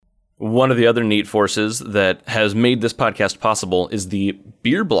One of the other neat forces that has made this podcast possible is the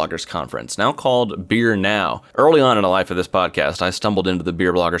Beer Bloggers Conference, now called Beer Now. Early on in the life of this podcast, I stumbled into the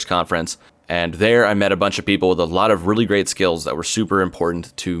Beer Bloggers Conference, and there I met a bunch of people with a lot of really great skills that were super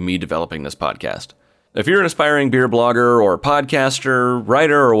important to me developing this podcast. If you're an aspiring beer blogger or podcaster,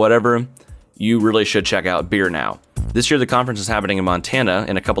 writer, or whatever, you really should check out Beer Now. This year the conference is happening in Montana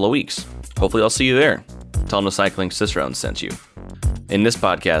in a couple of weeks. Hopefully I'll see you there. Tell them the Cycling Cicerone sent you. In this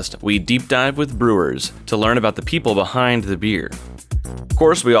podcast, we deep dive with brewers to learn about the people behind the beer. Of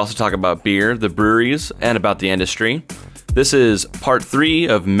course, we also talk about beer, the breweries, and about the industry. This is part 3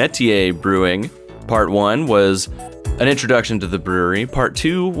 of Métier Brewing. Part 1 was an introduction to the brewery. Part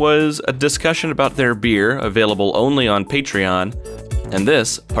 2 was a discussion about their beer, available only on Patreon. And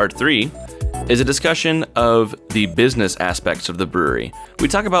this, part 3, is a discussion of the business aspects of the brewery. We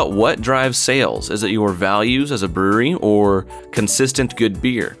talk about what drives sales. Is it your values as a brewery or consistent good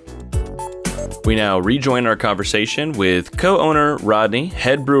beer? We now rejoin our conversation with co-owner Rodney,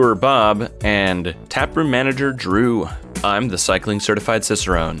 head brewer Bob, and taproom manager Drew. I'm the Cycling Certified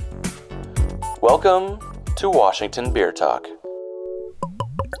Cicerone. Welcome to Washington Beer Talk.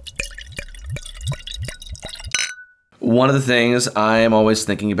 One of the things I am always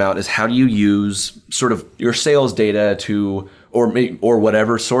thinking about is how do you use sort of your sales data to, or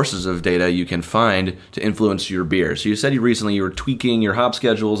whatever sources of data you can find to influence your beer. So you said you were tweaking your hop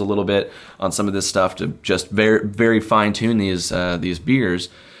schedules a little bit on some of this stuff to just very, very fine tune these beers.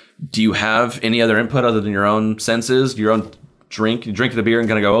 Do you have any other input other than your own senses, your own drink? You drink the beer and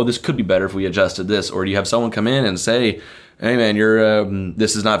kind of go, oh, this could be better if we adjusted this, or do you have someone come in and say, hey man,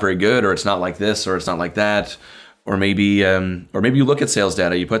 this is not very good, or it's not like this, or it's not like that. Or maybe you look at sales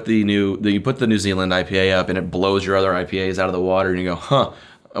data. You put the New Zealand IPA up, and it blows your other IPAs out of the water, and you go,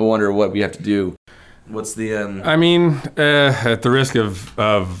 I wonder what we have to do. What's the? At the risk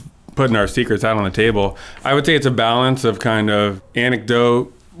of putting our secrets out on the table, I would say it's a balance of kind of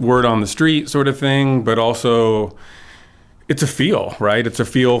anecdote, word on the street sort of thing, but also it's a feel, right? It's a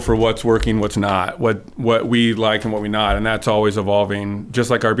feel for what's working, what's not, what we like and what we not, and that's always evolving, just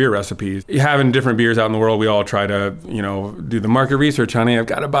like our beer recipes. Having different beers out in the world, we all try to, do the market research, honey. I've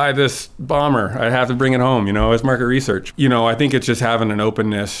got to buy this bomber. I have to bring it home, it's market research. I think it's just having an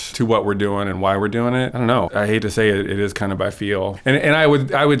openness to what we're doing and why we're doing it. I don't know. I hate to say it is kind of by feel. And I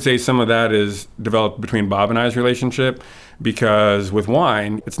would say some of that is developed between Bob and I's relationship, because with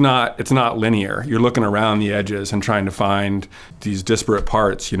wine, it's not linear. You're looking around the edges and trying to find these disparate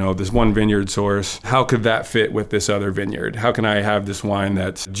parts. This one vineyard source, how could that fit with this other vineyard? How can I have this wine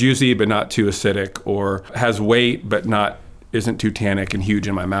that's juicy but not too acidic, or has weight but isn't too tannic and huge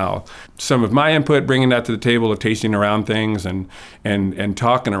in my mouth? Some of my input, bringing that to the table of tasting around things and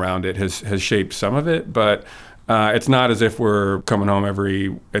talking around it has shaped some of it, but it's not as if we're coming home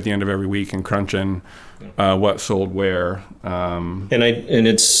at the end of every week and crunching what sold where.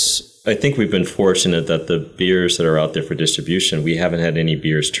 I think we've been fortunate that the beers that are out there for distribution, we haven't had any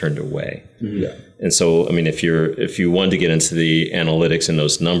beers turned away. Mm-hmm. Yeah. And so, if you want to get into the analytics and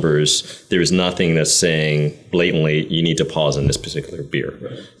those numbers, there is nothing that's saying blatantly you need to pause on this particular beer.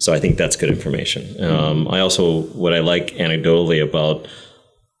 Right. So I think that's good information. Mm-hmm. What I like anecdotally about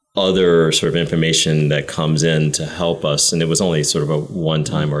other sort of information that comes in to help us, and it was only sort of a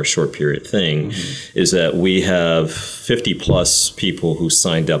one-time or a short period thing, mm-hmm. is that we have 50 plus people who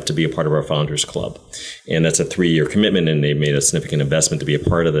signed up to be a part of our Founders Club. And that's a 3-year commitment, and they made a significant investment to be a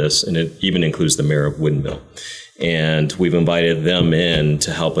part of this, and it even includes the mayor of Woodinville. And we've invited them in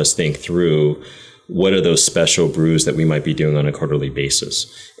to help us think through what are those special brews that we might be doing on a quarterly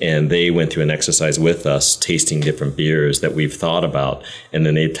basis. And they went through an exercise with us, tasting different beers that we've thought about. And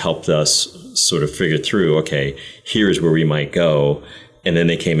then they helped us sort of figure through, okay, here's where we might go. And then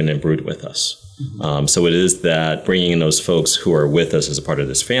they came in and brewed with us. Mm-hmm. So it is that bringing in those folks who are with us as a part of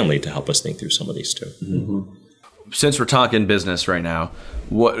this family to help us think through some of these too. Mm-hmm. Since we're talking business right now,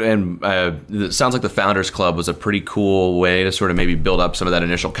 it sounds like the Founders Club was a pretty cool way to sort of maybe build up some of that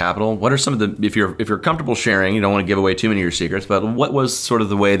initial capital. What are some of the, if you're comfortable sharing, you don't want to give away too many of your secrets, but what was sort of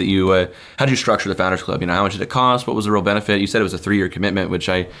the way that you, how did you structure the Founders Club? How much did it cost? What was the real benefit? You said it was a 3-year commitment, which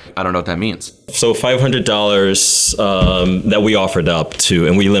I don't know what that means. So $500 that we offered up to,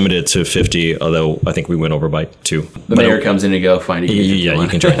 and we limited it to 50, although I think we went over by 2. The mayor comes in and go, fine. You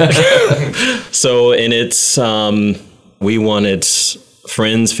can join. So, and it's, we wanted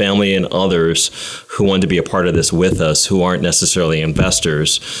friends, family, and others who want to be a part of this with us, who aren't necessarily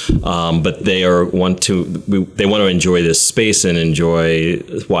investors, but they want to enjoy this space and enjoy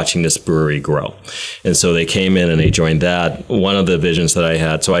watching this brewery grow. And so they came in and they joined that. One of the visions that I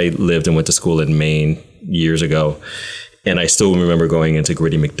had, so I lived and went to school in Maine years ago, And I still remember going into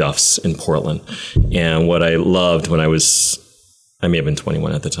Gritty McDuff's in Portland. And what I loved when I may have been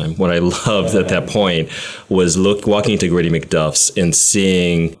 21 at the time. What I loved at that point was walking into Gritty McDuff's and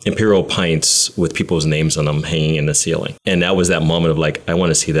seeing Imperial pints with people's names on them hanging in the ceiling. And that was that moment of like, I want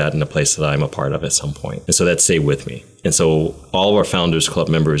to see that in a place that I'm a part of at some point. And so that stayed with me. And so all of our Founders Club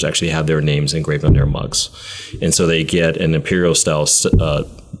members actually have their names engraved on their mugs. And so they get an Imperial style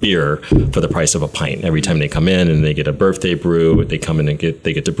beer for the price of a pint every time they come in, and they get a birthday brew. They come in and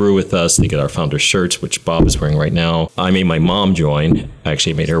they get to brew with us. They get our Founders shirts, which Bob is wearing right now. I made my mom join. I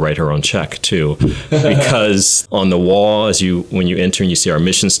actually made her write her own check too, because on the wall, when you enter and you see our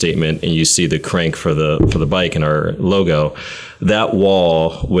mission statement and you see the crank for the bike and our logo, that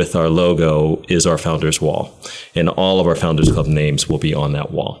wall with our logo is our Founders wall, and all of our Founders Club names will be on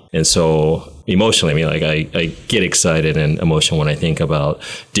that wall. And so emotionally, I get excited and emotional when I think about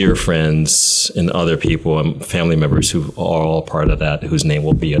dear friends and other people and family members who are all part of that, whose name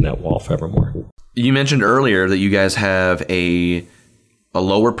will be on that wall forevermore. You mentioned earlier that you guys have a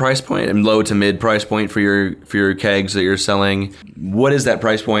lower price point and low to mid price point for your kegs that you're selling. What is that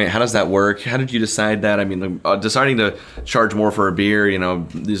price point? How does that work? How did you decide that? I mean, deciding to charge more for a beer,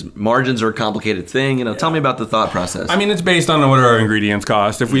 these margins are a complicated thing. Tell me about the thought process. I mean, it's based on what our ingredients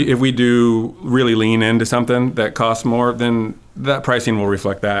cost. If we do really lean into something that costs more, then that pricing will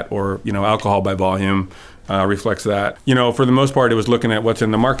reflect that, or alcohol by volume reflects that. For the most part, it was looking at what's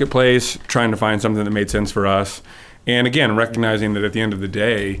in the marketplace, trying to find something that made sense for us. And again, recognizing that at the end of the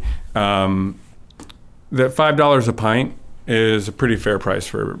day, that $5 a pint is a pretty fair price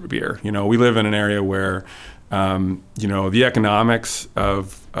for beer. We live in an area where, the economics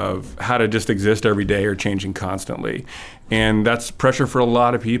of how to just exist every day are changing constantly. And that's pressure for a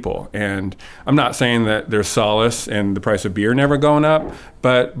lot of people. And I'm not saying that there's solace in the price of beer never going up,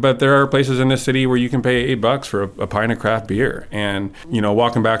 but there are places in this city where you can pay $8 for a pint of craft beer. And,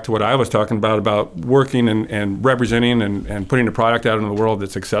 walking back to what I was talking about working and representing and putting a product out into the world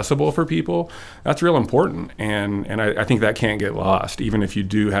that's accessible for people, that's real important. And I think that can't get lost, even if you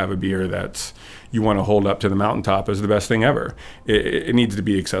do have a beer that's you want to hold up to the mountaintop as the best thing ever. It needs to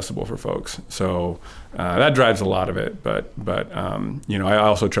be accessible for folks. So that drives a lot of it. But I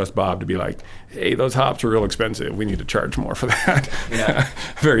also trust Bob to be like, hey, those hops are real expensive. We need to charge more for that. Yeah.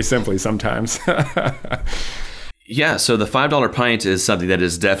 Very simply sometimes. Yeah, so the $5 pint is something that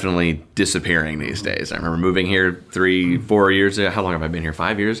is definitely disappearing these days. I remember moving here 3-4 years ago. How long have I been here?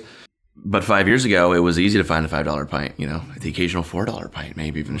 5 years? But 5 years ago, it was easy to find a $5 pint. The occasional $4 pint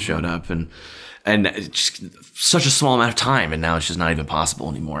maybe even showed up. And it's just such a small amount of time, and now it's just not even possible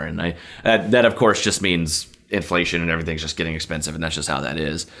anymore. And that of course just means inflation and everything's just getting expensive, and that's just how that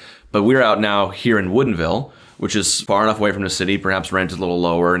is. But we're out now here in Woodinville, which is far enough away from the city, perhaps rent is a little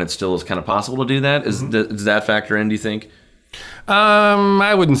lower, and it still is kind of possible to do that. Does that factor in, do you think?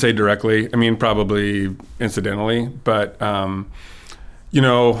 I wouldn't say directly. I mean, probably incidentally, but yeah.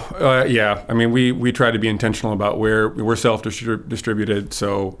 I mean, we try to be intentional about where we're self-distributed,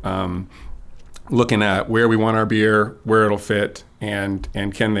 so looking at where we want our beer, where it'll fit, and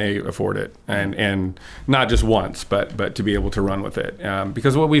can they afford it, and not just once, but to be able to run with it.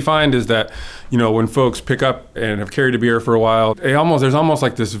 Because what we find is that, when folks pick up and have carried a beer for a while, there's almost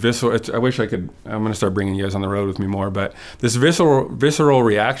like this visceral. I wish I could. I'm going to start bringing you guys on the road with me more, but this visceral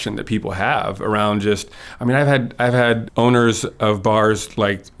reaction that people have around just. I mean, I've had owners of bars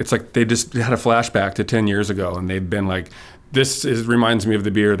like it's like they just had a flashback to 10 years ago, and they've been like. This reminds me of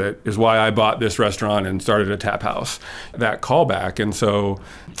the beer that is why I bought this restaurant and started a tap house. That callback, and so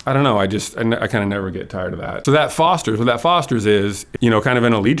I don't know. I kind of never get tired of that. So what that fosters is kind of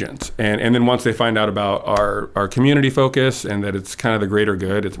an allegiance, and then once they find out about our community focus and that it's kind of the greater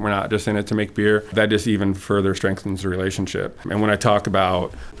good, we're not just in it to make beer. That just even further strengthens the relationship. And when I talk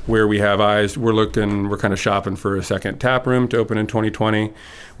about where we have eyes, we're kind of shopping for a second tap room to open in 2020.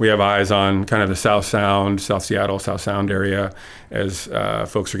 We have eyes on kind of the South Seattle, South Sound area as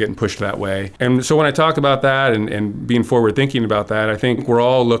folks are getting pushed that way. And so when I talk about that and being forward thinking about that, I think we're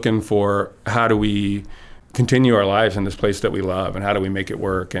all looking for how do we continue our lives in this place that we love, and how do we make it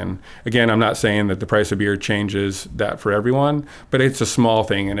work? And again, I'm not saying that the price of beer changes that for everyone, but it's a small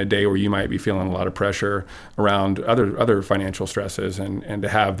thing in a day where you might be feeling a lot of pressure around other financial stresses, and to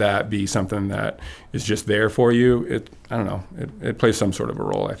have that be something that is just there for you, it plays some sort of a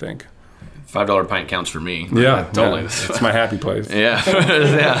role, I think. $5 pint counts for me. Yeah, totally. It's my happy place. Yeah.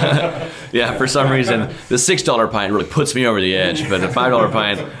 Yeah. For some reason, the $6 pint really puts me over the edge, but a $5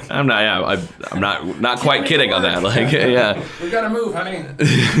 pint, I'm not quite kidding on that. Like, yeah. We gotta move, honey.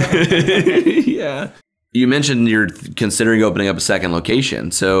 Yeah. You mentioned you're considering opening up a second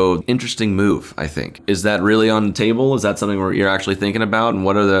location. So interesting move, I think. Is that really on the table? Is that something where you're actually thinking about? And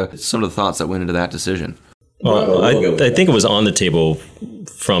what are some of the thoughts that went into that decision? Well, I think it was on the table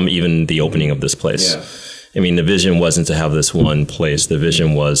from even the opening of this place. Yeah. I mean, the vision wasn't to have this one place. The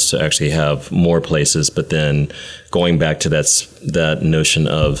vision was to actually have more places, but then going back to that notion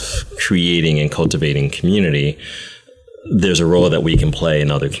of creating and cultivating community, there's a role that we can play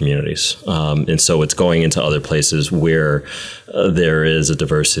in other communities. And so it's going into other places where there is a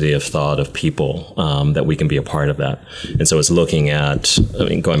diversity of thought of people that we can be a part of that. And so it's looking at,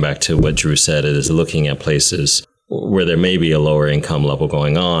 going back to what Drew said, it is looking at places where there may be a lower income level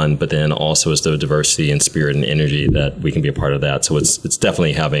going on, but then also is the diversity and spirit and energy that we can be a part of that. So it's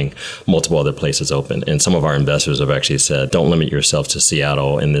definitely having multiple other places open. And some of our investors have actually said, don't limit yourself to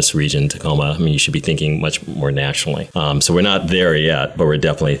Seattle in this region, Tacoma. I mean, you should be thinking much more nationally. So we're not there yet, but we're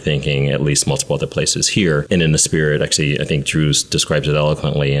definitely thinking at least multiple other places here. And in the spirit, actually, I think Drew describes it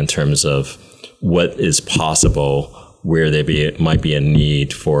eloquently in terms of what is possible where there might be a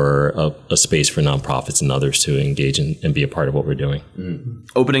need for a space for nonprofits and others to engage and be a part of what we're doing. Mm-hmm.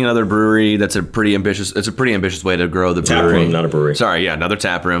 Opening another brewery, it's a pretty ambitious way to grow the brewery. Tap room, not a brewery. Sorry, yeah, another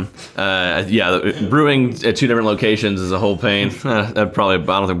tap room. Brewing at two different locations is a whole pain. I don't think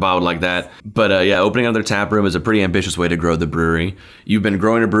Bob would like that. But opening another tap room is a pretty ambitious way to grow the brewery. You've been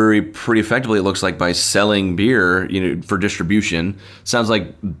growing a brewery pretty effectively, it looks like, by selling beer, for distribution. Sounds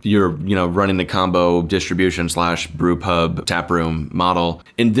like you're, running the combo distribution / brew pub tap room model.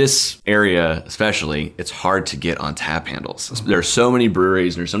 In this area especially, it's hard to get on tap handles. There are so many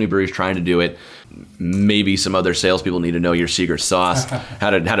breweries, and there's so many breweries trying to do it. Maybe some other salespeople need to know your secret sauce,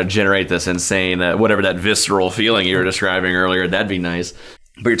 how to generate this insane, whatever that visceral feeling you were describing earlier. That'd be nice.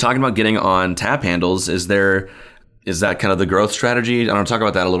 But you're talking about getting on tap handles. Is that kind of the growth strategy? I want to talk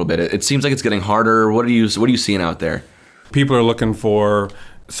about that a little bit. It seems like it's getting harder. What are you seeing out there? People are looking for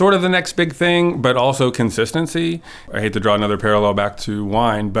sort of the next big thing, but also consistency. I hate to draw another parallel back to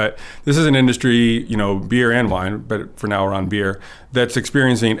wine, but this is an industry, beer and wine, but for now we're on beer, that's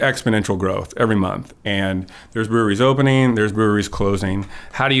experiencing exponential growth every month. And there's breweries opening, there's breweries closing.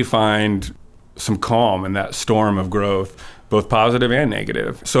 How do you find some calm in that storm of growth, both positive and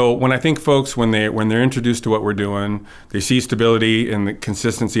negative? So when I think folks, when they're introduced to what we're doing, they see stability and the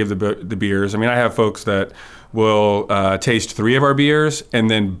consistency of the beers. I mean, I have folks that will taste 3 of our beers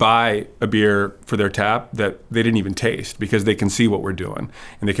and then buy a beer for their tap that they didn't even taste because they can see what we're doing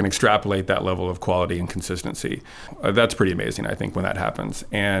and they can extrapolate that level of quality and consistency. That's pretty amazing, I think, when that happens.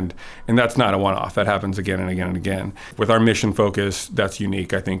 And that's not a one-off. That happens again and again and again. With our mission focus, that's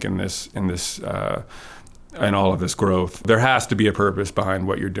unique, I think, in this and all of this growth. There has to be a purpose behind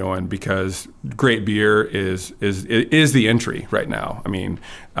what you're doing because great beer is the entry right now. I mean,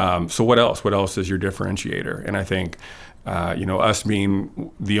 so what else? What else is your differentiator? And I think, us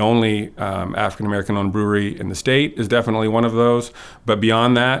being the only African-American owned brewery in the state is definitely one of those. But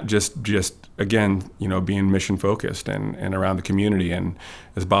beyond that, just again, being mission focused and around the community. And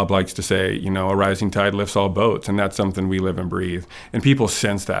as Bob likes to say, a rising tide lifts all boats. And that's something we live and breathe. And people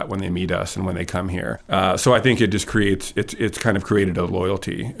sense that when they meet us and when they come here. So I think it just it's kind of created a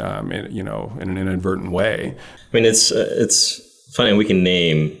loyalty, in an inadvertent way. I mean, it's funny. We can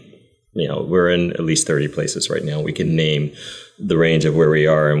name, we're in at least 30 places right now. We can name the range of where we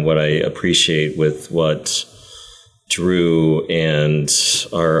are. And what I appreciate with what Drew and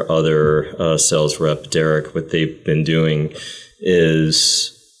our other sales rep, Derek, what they've been doing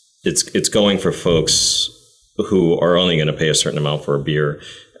is it's going for folks who are only going to pay a certain amount for a beer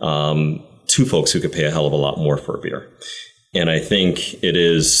to folks who could pay a hell of a lot more for a beer. And I think it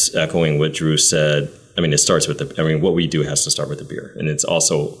is echoing what Drew said. I mean, it starts with what we do has to start with the beer. And it's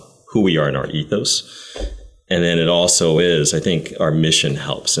also who we are in our ethos. And then it also is, I think our mission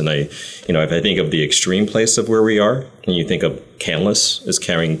helps. And if I think of the extreme place of where we are, and you think of Canlis is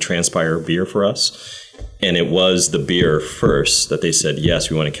carrying Transpire beer for us, and it was the beer first that they said, yes,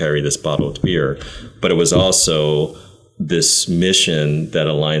 we want to carry this bottled beer. But it was also this mission that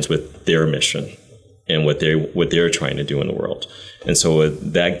aligns with their mission and what they're trying to do in the world. And so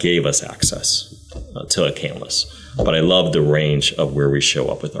that gave us access to a Canlis. But I love the range of where we show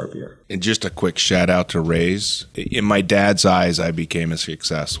up with our beer. And just a quick shout out to Ray's. In my dad's eyes, I became a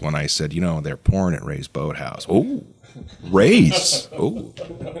success when I said, they're pouring at Ray's Boathouse. Oh, Ray's. Oh,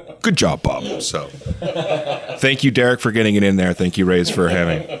 good job, Bob. So thank you, Derek, for getting it in there. Thank you, Ray's, for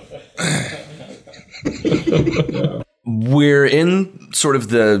having. We're in sort of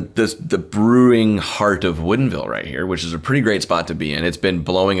the brewing heart of Woodinville right here, which is a pretty great spot to be in. It's been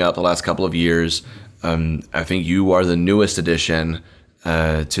blowing up the last couple of years. I think you are the newest addition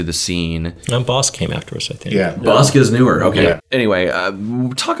to the scene. And Boss came after us, I think. Yeah. Bosque is newer. Okay. Yeah. Anyway,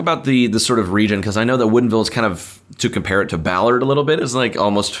 talk about the sort of region, because I know that Woodinville is kind of, to compare it to Ballard a little bit, is like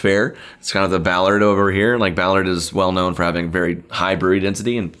almost fair. It's kind of the Ballard over here. Like Ballard is well known for having very high brewery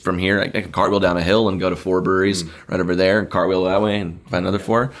density, and from here I can cartwheel down a hill and go to 4 breweries right over there, and cartwheel that way and find another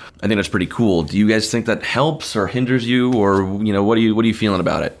 4. I think that's pretty cool. Do you guys think that helps or hinders you, or what are you feeling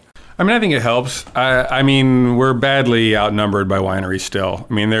about it? I mean, I think it helps. I mean, we're badly outnumbered by wineries still.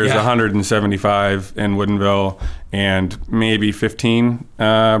 I mean, there's 175 in Woodinville and maybe 15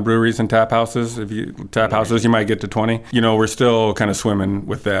 breweries and tap houses. If you you might get to 20. We're still kind of swimming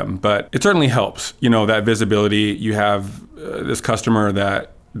with them, but it certainly helps. That visibility. You have this customer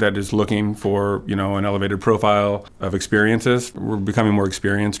that is looking for, an elevated profile of experiences. We're becoming more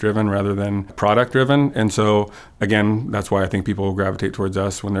experience-driven rather than product-driven. And so, again, that's why I think people gravitate towards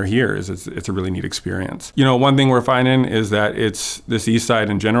us when they're here, is it's a really neat experience. One thing we're finding is that this East Side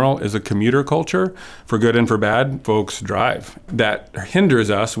in general is a commuter culture. For good and for bad, folks drive. That hinders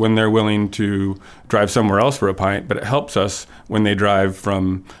us when they're willing to drive somewhere else for a pint, but it helps us when they drive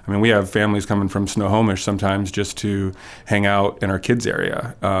from, we have families coming from Snohomish sometimes just to hang out in our kids'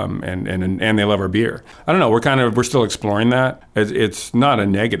 area. And they love our beer. I don't know. We're still exploring that. It's not a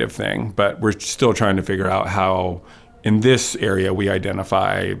negative thing, but we're still trying to figure out how in this area we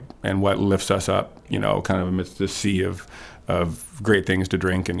identify and what lifts us up, kind of amidst this sea of great things to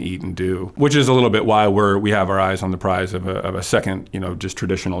drink and eat and do, which is a little bit why we have our eyes on the prize of a second, just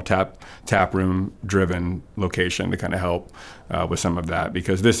traditional tap room driven location to kind of help with some of that,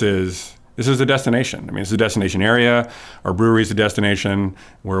 because this is a destination. It's a destination area. Our brewery is a destination.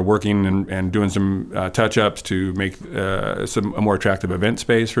 We're working and doing some touch-ups to make a more attractive event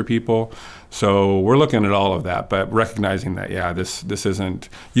space for people. So we're looking at all of that, but recognizing that, this isn't,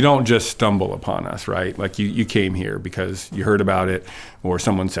 you don't just stumble upon us, right? Like you came here because you heard about it or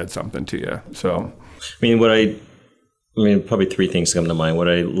someone said something to you. So, probably 3 things come to mind. What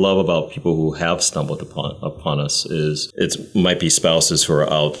I love about people who have stumbled upon us is it might be spouses who are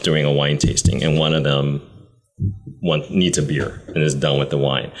out doing a wine tasting, and one of them needs a beer and is done with the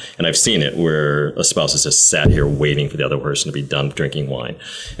wine. And I've seen it where a spouse has just sat here waiting for the other person to be done drinking wine.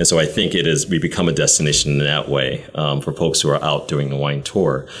 And so I think we become a destination in that way for folks who are out doing the wine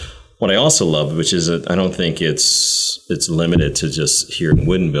tour. What I also love, which is I don't think it's limited to just here in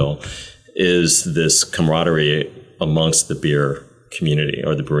Woodinville, is this camaraderie amongst the beer community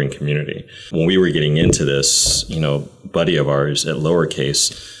or the brewing community. When we were getting into this, buddy of ours at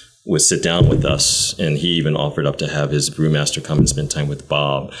Lowercase would sit down with us, and he even offered up to have his brewmaster come and spend time with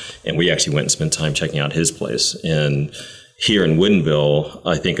Bob. And we actually went and spent time checking out his place. And here in Woodinville,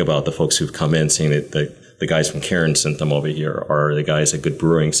 I think about the folks who've come in, seeing that the guys from Karen sent them over here, or the guys at Good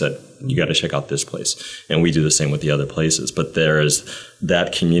Brewing said, you got to check out this place. And we do the same with the other places. But there is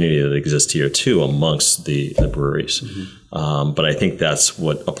that community that exists here, too, amongst the breweries. Mm-hmm. But I think that's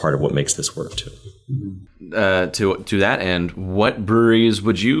a part of what makes this work, too. Mm-hmm. To that end, what breweries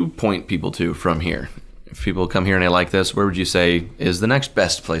would you point people to from here? If people come here and they like this, where would you say is the next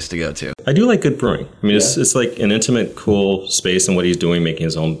best place to go to? I do like Good Brewing. It's like an intimate, cool space, and what he's doing, making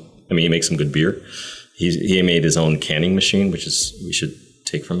his own. He makes some good beer. He made his own canning machine, which we should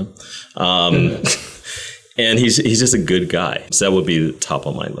take from him. And he's just a good guy. So that would be the top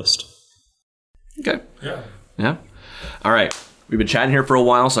on my list. Okay. Yeah. All right. We've been chatting here for a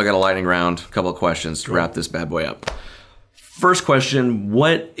while, so I got a lightning round, a couple of questions to wrap this bad boy up. First question: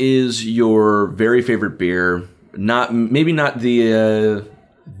 what is your very favorite beer? Maybe not your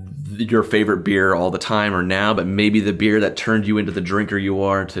favorite beer all the time or now, but maybe the beer that turned you into the drinker you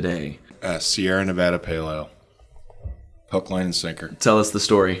are today. Sierra Nevada Pale Ale. Hook, line, and sinker. Tell us the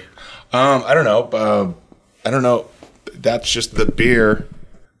story. I don't know. That's just the beer.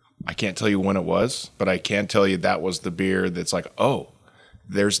 I can't tell you when it was, but I can tell you that was the beer that's like, oh,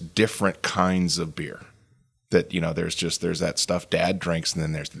 there's different kinds of beer. That, there's that stuff Dad drinks, and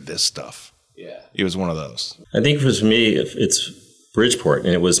then there's this stuff. Yeah. It was one of those. I think for me, it's Bridgeport,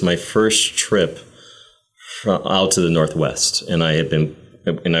 and it was my first trip out to the Northwest, and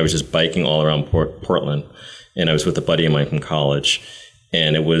I was just biking all around Portland, and I was with a buddy of mine from college,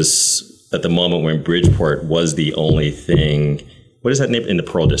 and it was at the moment when Bridgeport was the only thing. What is that name? In the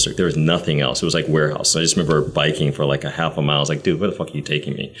Pearl District. There was nothing else. It was like warehouse. So I just remember biking for like a half a mile. I was like, dude, where the fuck are you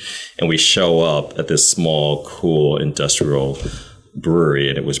taking me? And we show up at this small, cool industrial brewery,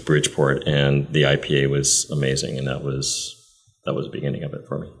 and it was Bridgeport, and the IPA was amazing, and that was the beginning of it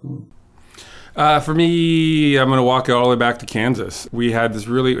for me. For me, I'm going to walk all the way back to Kansas. We had this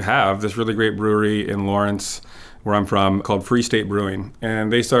really great brewery in Lawrence, where I'm from, called Free State Brewing.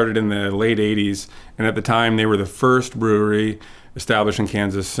 And they started in the late 80s. And at the time, they were the first brewery established in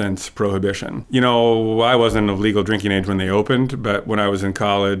Kansas since Prohibition. You know, I wasn't of legal drinking age when they opened, but when I was in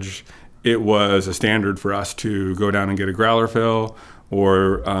college, it was a standard for us to go down and get a growler fill,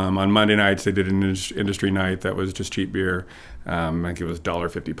 or on Monday nights they did an industry night that was just cheap beer. I think it was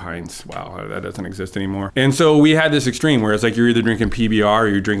 $1.50 pints. Wow, that doesn't exist anymore. And so we had this extreme where it's like you're either drinking PBR or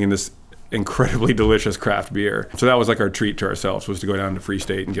you're drinking this incredibly delicious craft beer. So that was like our treat to ourselves, was to go down to Free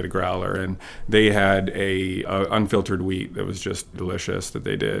State and get a growler. And they had a unfiltered wheat that was just delicious that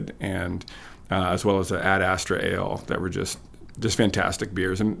they did, and as well as an Ad Astra ale that were just fantastic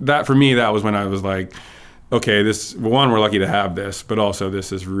beers. And that, for me, that was when I was like, okay, we're lucky to have this, but also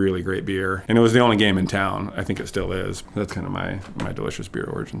this is really great beer. And it was the only game in town. I think it still is. That's kind of my delicious beer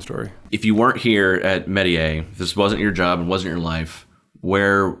origin story. If you weren't here at Metier, if this wasn't your job and wasn't your life,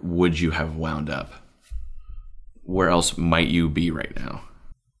 where would you have wound up? Where else might you be right now?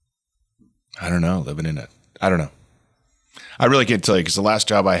 I don't know. I don't know. I really can't tell you, because the last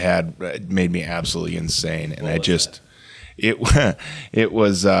job I had made me absolutely insane. And it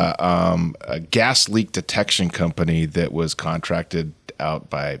was a gas leak detection company that was contracted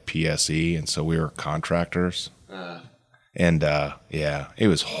out by PSE. And so we were contractors. And it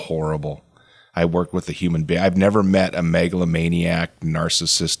was horrible. I worked with a human being. I've never met a megalomaniac,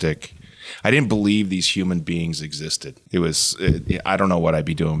 narcissistic. I didn't believe these human beings existed. I don't know what I'd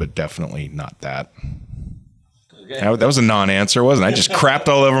be doing, but definitely not that. Okay. That was a non-answer, wasn't it? I just crapped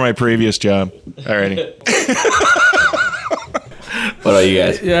all over my previous job. All righty. What about you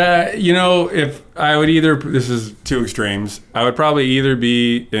guys? Yeah, if I would this is two extremes. I would probably either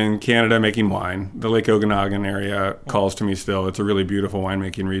be in Canada making wine. The Lake Okanagan area calls to me still. It's a really beautiful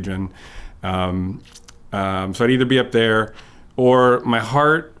winemaking region. So I'd either be up there, or my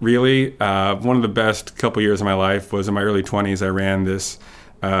heart, really, one of the best couple years of my life was in my early 20s. I ran this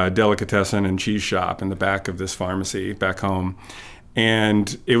delicatessen and cheese shop in the back of this pharmacy back home.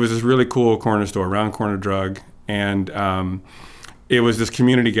 And it was this really cool corner store, Round Corner Drug. And it was this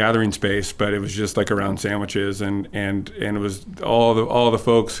community gathering space, but it was just like around sandwiches. And it was all the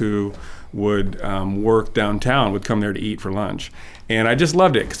folks who would work downtown would come there to eat for lunch. And I just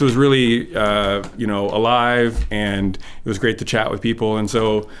loved it because it was really, alive, and it was great to chat with people. And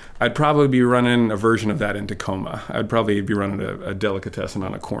so I'd probably be running a version of that in Tacoma. I'd probably be running a delicatessen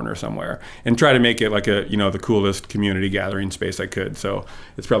on a corner somewhere and try to make it like the coolest community gathering space I could. So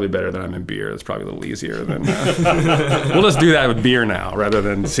it's probably better that I'm in beer. It's probably a little easier than, we'll just do that with beer now rather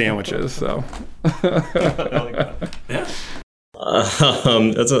than sandwiches. So. Yeah.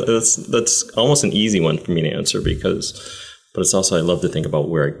 That's almost an easy one for me to answer but it's also, I love to think about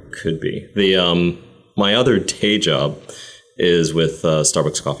where I could be. My other day job is with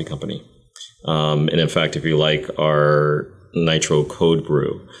Starbucks Coffee Company. And in fact, if you like our Nitro Code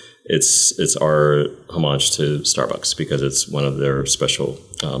Brew, it's our homage to Starbucks because it's one of their special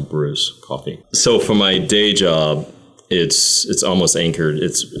brews, coffee. So for my day job, it's almost anchored.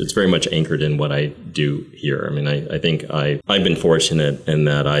 It's very much anchored in what I do here. I mean, I think I've been fortunate in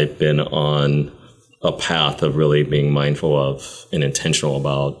that I've been on a path of really being mindful of and intentional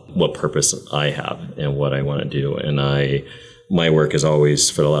about what purpose I have and what I want to do. And my work is always,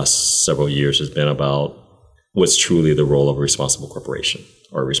 for the last several years, has been about what's truly the role of a responsible corporation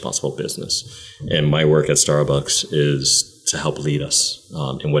or a responsible business. And my work at Starbucks is to help lead us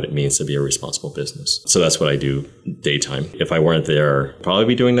in what it means to be a responsible business. So that's what I do daytime. If I weren't there, I'd probably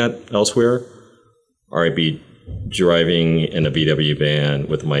be doing that elsewhere, or I'd be driving in a VW van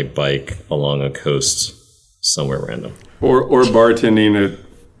with my bike along a coast somewhere random. Or bartending at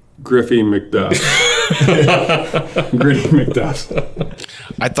Griffey McDuff. Gritty McDuff.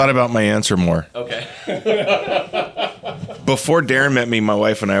 I thought about my answer more. Okay. Before Darren met me, my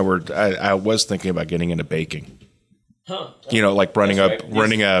wife and I was thinking about getting into baking. Huh. Like running a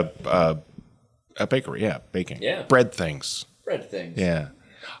bakery. Yeah, baking. Yeah. Bread things. Yeah.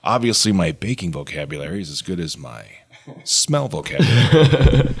 Obviously, my baking vocabulary is as good as my smell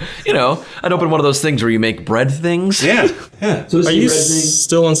vocabulary. I'd open one of those things where you make bread things. Yeah. So are you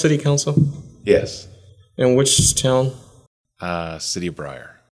still on city council? Yes. In which town? City of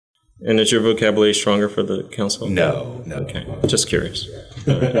Briar. And is your vocabulary stronger for the council? No. Okay, just curious.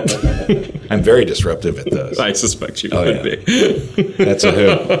 I'm very disruptive at those. I suspect you would be. That's a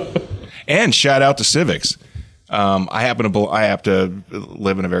hoot. And shout out to Civics. I happen to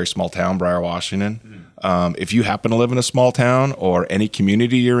live in a very small town, Briar, Washington. If you happen to live in a small town or any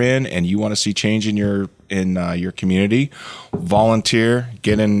community you're in, and you want to see change in your community, volunteer,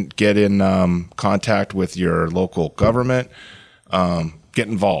 get in contact with your local government, get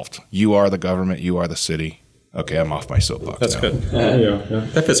involved. You are the government. You are the city. Okay, I'm off my soapbox. That's now. good.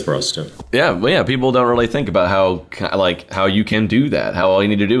 That fits for us too. Yeah, well, yeah. People don't really think about how you can do that. How all you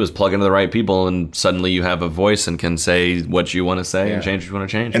need to do is plug into the right people, and suddenly you have a voice and can say what you want to say and change what you want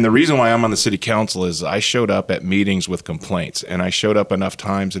to change. And the reason why I'm on the city council is I showed up at meetings with complaints, and I showed up enough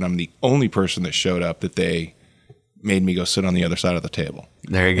times, and I'm the only person that showed up that they made me go sit on the other side of the table.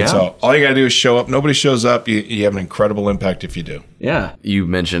 There you go. And so all you got to do is show up. Nobody shows up. You have an incredible impact if you do. Yeah. You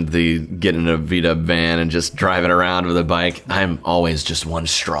mentioned the getting in a VW van and just driving around with a bike. I'm always just one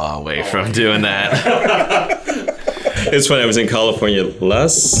straw away from doing that. It's funny. I was in California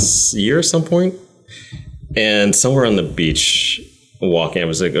last year at some point, and somewhere on the beach walking. I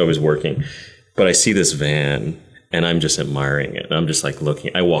was working, but I see this van. And I'm just admiring it. I'm just like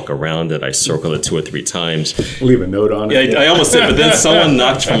looking. I walk around it. I circle it 2 or 3 times. Leave a note on it. Yeah, I almost did, but then someone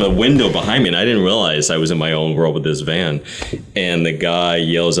knocked from a window behind me, and I didn't realize I was in my own world with this van. And the guy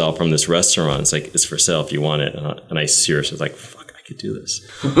yells out from this restaurant, "It's like, it's for sale if you want it." And I seriously was like, "Fuck, I could do this."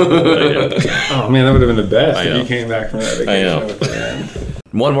 Oh man, that would have been the best I if know. you came back from that vacation. I know. with a van.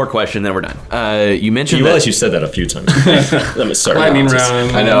 One more question, then we're done. You mentioned You that. realize you said that a few times. Let me start. Lightning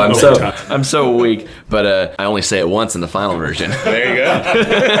round. I know overtime. I'm so weak, but I only say it once in the final version. There you go.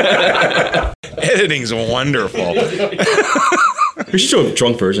 Editing's wonderful. We should do a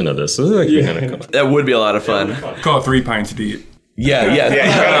drunk version of this. This is like kind of cool. That would be a lot of fun. Call it 3 pints deep. Yeah.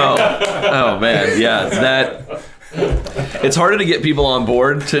 Oh man, yeah. That. It's harder to get people on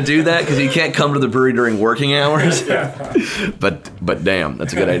board to do that because you can't come to the brewery during working hours. But damn,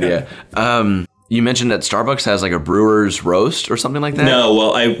 that's a good idea. You mentioned that Starbucks has like a brewer's roast or something like that? No,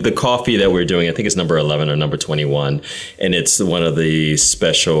 well, the coffee that we're doing, I think it's number 11 or number 21, and it's one of the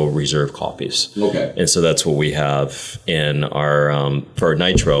special reserve coffees. Okay. And so that's what we have in our for our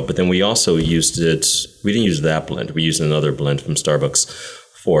nitro. But then we also used it. We didn't use that blend. We used another blend from Starbucks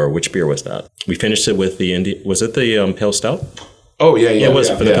for which beer was that? We finished it with the was it the pale stout? Oh, yeah. Yeah, it was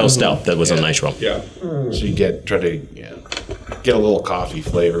for the pale stout that was on nitro. Yeah. So you try to get a little coffee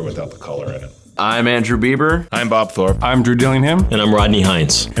flavor without the color in it. I'm Andrew Bieber. I'm Bob Thorpe. I'm Drew Dillingham, And I'm Rodney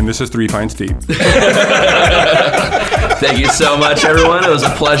Hines. and this is 3 pints deep. Thank you so much, everyone. It was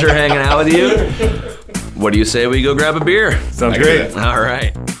a pleasure hanging out with you. What do you say we go grab a beer? Sounds great. All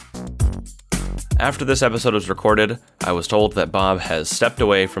right. After this episode was recorded, I was told that Bob has stepped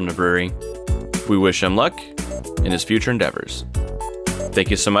away from the brewery. We wish him luck in his future endeavors.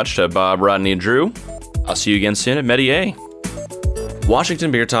 Thank you so much to Bob, Rodney, and Drew. I'll see you again soon at Medi-A. Washington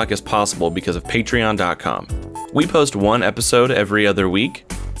Beer Talk is possible because of Patreon.com. We post 1 episode every other week,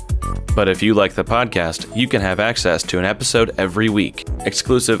 but if you like the podcast, you can have access to an episode every week,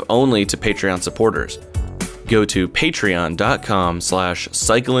 exclusive only to Patreon supporters. Go to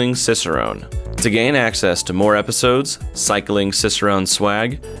patreon.com/cyclingcicerone to gain access to more episodes, Cycling Cicerone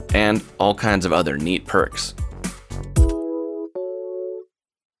swag, and all kinds of other neat perks.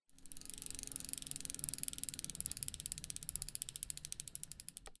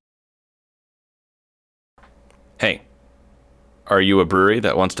 Hey, are you a brewery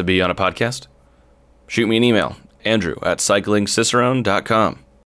that wants to be on a podcast? Shoot me an email, Andrew@cyclingcicerone.com.